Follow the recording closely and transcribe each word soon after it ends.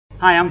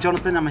Hi, I'm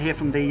Jonathan. I'm here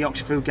from the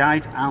Yorkshire Food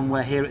Guide, and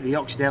we're here at the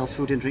Yorkshire Dales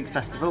Food and Drink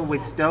Festival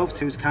with Stoves,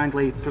 who's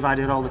kindly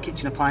provided all the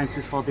kitchen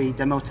appliances for the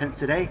demo tents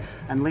today.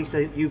 And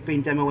Lisa, you've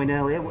been demoing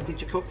earlier. What did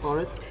you cook for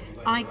us?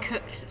 I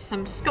cooked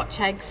some Scotch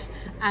eggs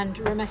and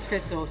romesco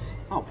sauce.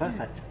 Oh,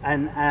 perfect.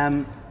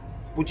 And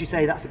would you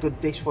say that's a good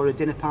dish for a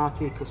dinner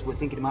party? Because we're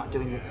thinking about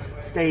doing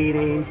the staying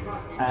in.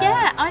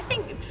 Yeah, I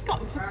think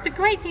the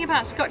great thing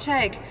about Scotch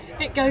egg,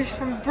 it goes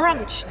from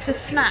brunch to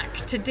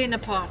snack to dinner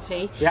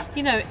party. Yeah.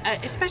 You know,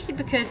 especially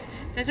because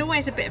there's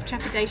always a bit of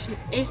trepidation.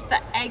 Is the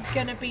egg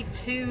going to be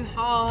too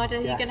hard? Are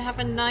you going to have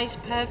a nice,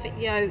 perfect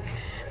yolk?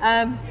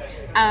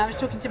 I was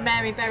talking to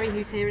Mary Berry,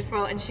 who's here as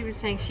well, and she was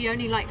saying she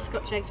only likes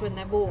Scotch eggs when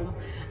they're warm.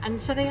 And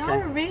so they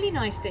are a really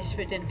nice dish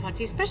for a dinner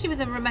party, especially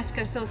with a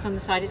romesco sauce on the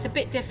side. It's a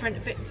bit different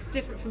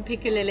from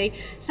piccalilli.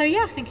 So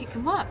yeah, I think it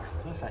can work.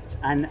 Perfect.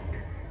 And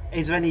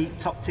is there any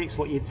top tips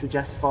what you'd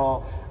suggest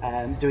for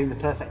doing the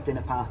perfect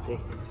dinner party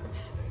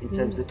in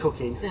terms of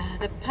cooking?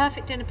 The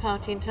perfect dinner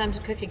party in terms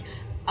of cooking.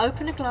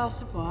 Open a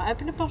glass of wine,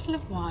 open a bottle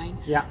of wine,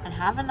 and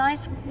have a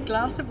nice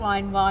glass of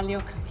wine while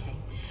you're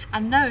cooking.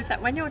 And know that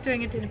when you're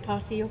doing a dinner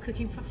party, you're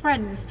cooking for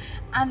friends,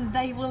 and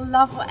they will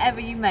love whatever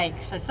you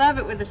make. So serve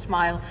it with a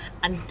smile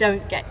and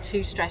don't get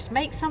too stressed.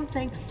 Make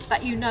something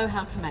that you know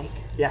how to make.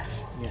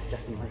 Yes, yeah,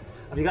 definitely.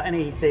 Have you got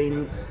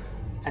anything,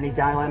 any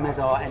dilemmas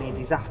or any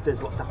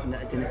disasters? What's happened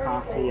at a dinner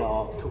party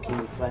or cooking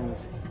with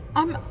friends?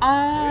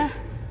 I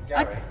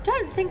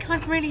don't think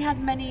I've really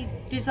had many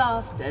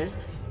disasters.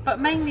 But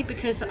mainly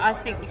because I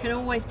think you can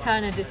always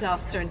turn a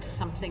disaster into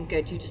something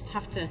good. You just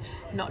have to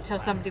not tell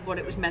somebody what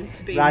it was meant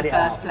to be in the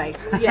first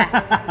place.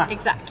 Yeah,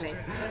 exactly.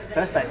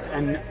 Perfect.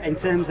 And in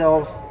terms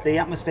of the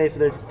atmosphere for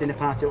the dinner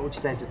party, what would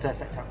you say is the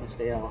perfect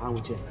atmosphere, or how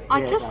would you?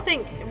 I just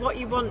think what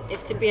you want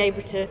is to be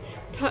able to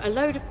put a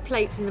load of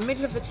plates in the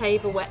middle of the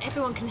table where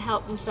everyone can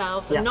help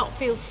themselves and not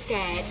feel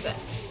scared that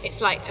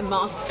it's like an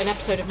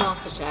episode of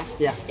MasterChef.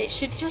 Yeah. It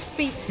should just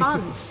be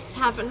fun to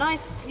have a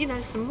nice,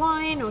 some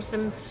wine or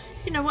some,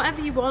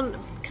 whatever you want,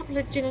 a couple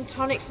of gin and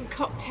tonics and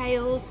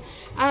cocktails,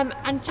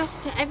 and just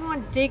to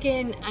everyone dig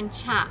in and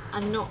chat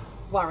and not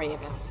worry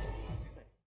about it.